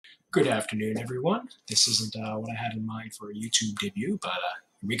Good afternoon, everyone. This isn't what I had in mind for a YouTube debut, but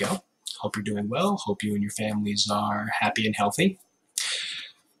here we go. Hope you're doing well. Hope you and your families are happy and healthy.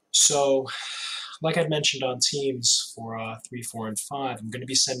 So, like I mentioned on Teams for 3, 4, and 5, I'm going to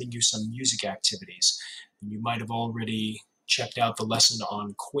be sending you some music activities. And you might have already checked out the lesson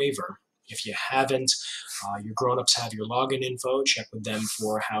on Quaver. If you haven't, your grown-ups have your login info. Check with them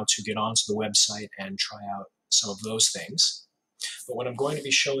for how to get onto the website and try out some of those things. But what I'm going to be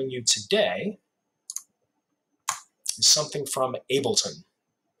showing you today is something from Ableton.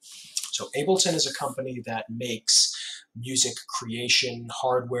 So Ableton is a company that makes music creation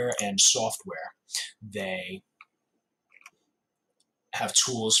hardware and software. They have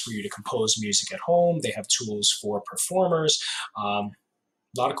tools for you to compose music at home. They have tools for performers. A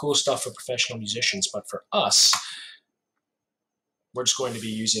lot of cool stuff for professional musicians, but for us, we're just going to be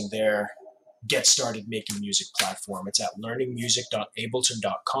using their Get Started Making Music platform. It's at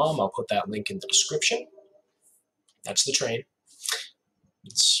learningmusic.ableton.com. I'll put that link in the description. That's the train.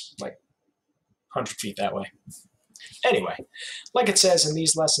 It's like 100 feet that way. Anyway, like it says, in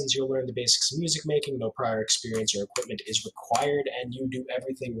these lessons you'll learn the basics of music making. No prior experience or equipment is required, and you do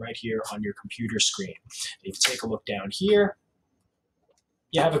everything right here on your computer screen. If you take a look down here,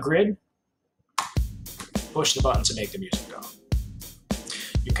 you have a grid. Push the button to make the music go.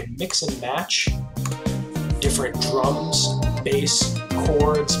 You can mix and match different drums, bass,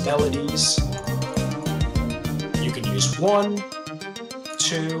 chords, melodies. You can use 1,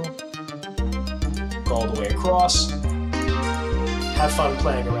 2, go all the way across. Have fun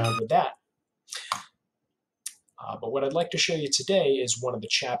playing around with that. But what I'd like to show you today is one of the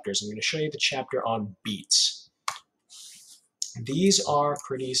chapters. I'm going to show you the chapter on beats. These are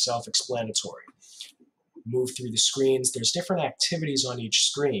pretty self-explanatory. Move through the screens. There's different activities on each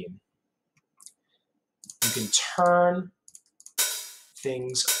screen. You can turn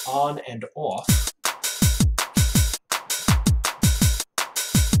things on and off.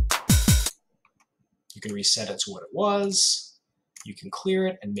 You can reset it to what it was. You can clear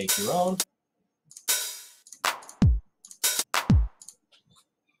it and make your own.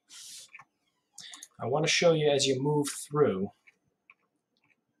 I want to show you as you move through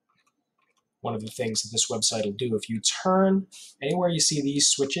one of the things that this website will do. If you turn anywhere you see these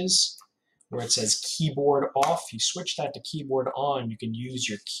switches where it says keyboard off, you switch that to keyboard on, you can use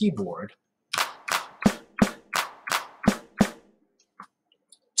your keyboard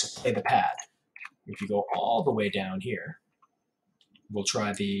to play the pad. If you go all the way down here, we'll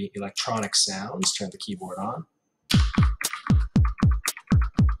try the electronic sounds, turn the keyboard on.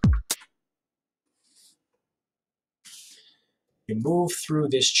 You move through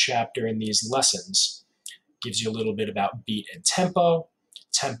this chapter in these lessons. Gives you a little bit about beat and tempo,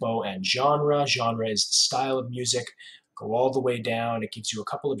 tempo and genre. Genre is the style of music. Go all the way down. It gives you a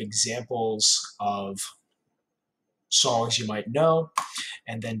couple of examples of songs you might know.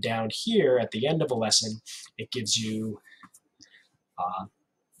 And then down here at the end of a lesson, it gives you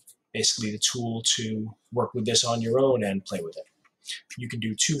basically the tool to work with this on your own and play with it. You can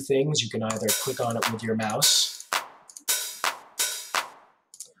do two things. You can either click on it with your mouse,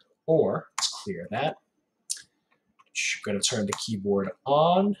 or let's clear that. I'm going to turn the keyboard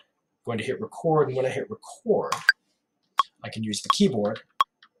on. I'm going to hit record, and when I hit record, I can use the keyboard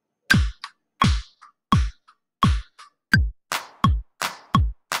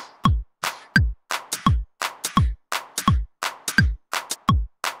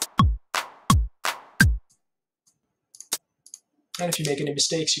and if you make any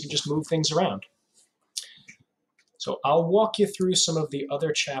mistakes, you can just move things around. So I'll walk you through some of the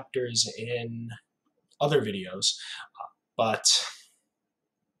other chapters in other videos, but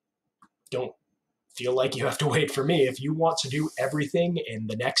don't feel like you have to wait for me. If you want to do everything in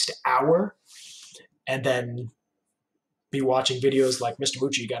the next hour and then be watching videos like Mr.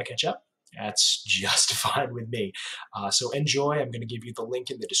 Bucci, you gotta catch up, that's just fine with me. So enjoy. I'm going to give you the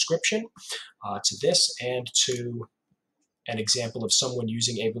link in the description to this and to an example of someone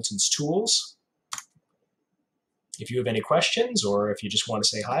using Ableton's tools. If you have any questions, or if you just want to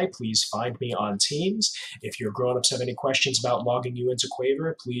say hi, please find me on Teams. If your grown-ups have any questions about logging you into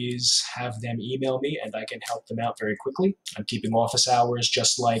Quaver, please have them email me and I can help them out very quickly. I'm keeping office hours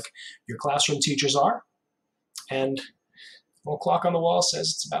just like your classroom teachers are. And the little clock on the wall says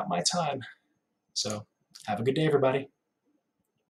it's about my time. So have a good day, everybody.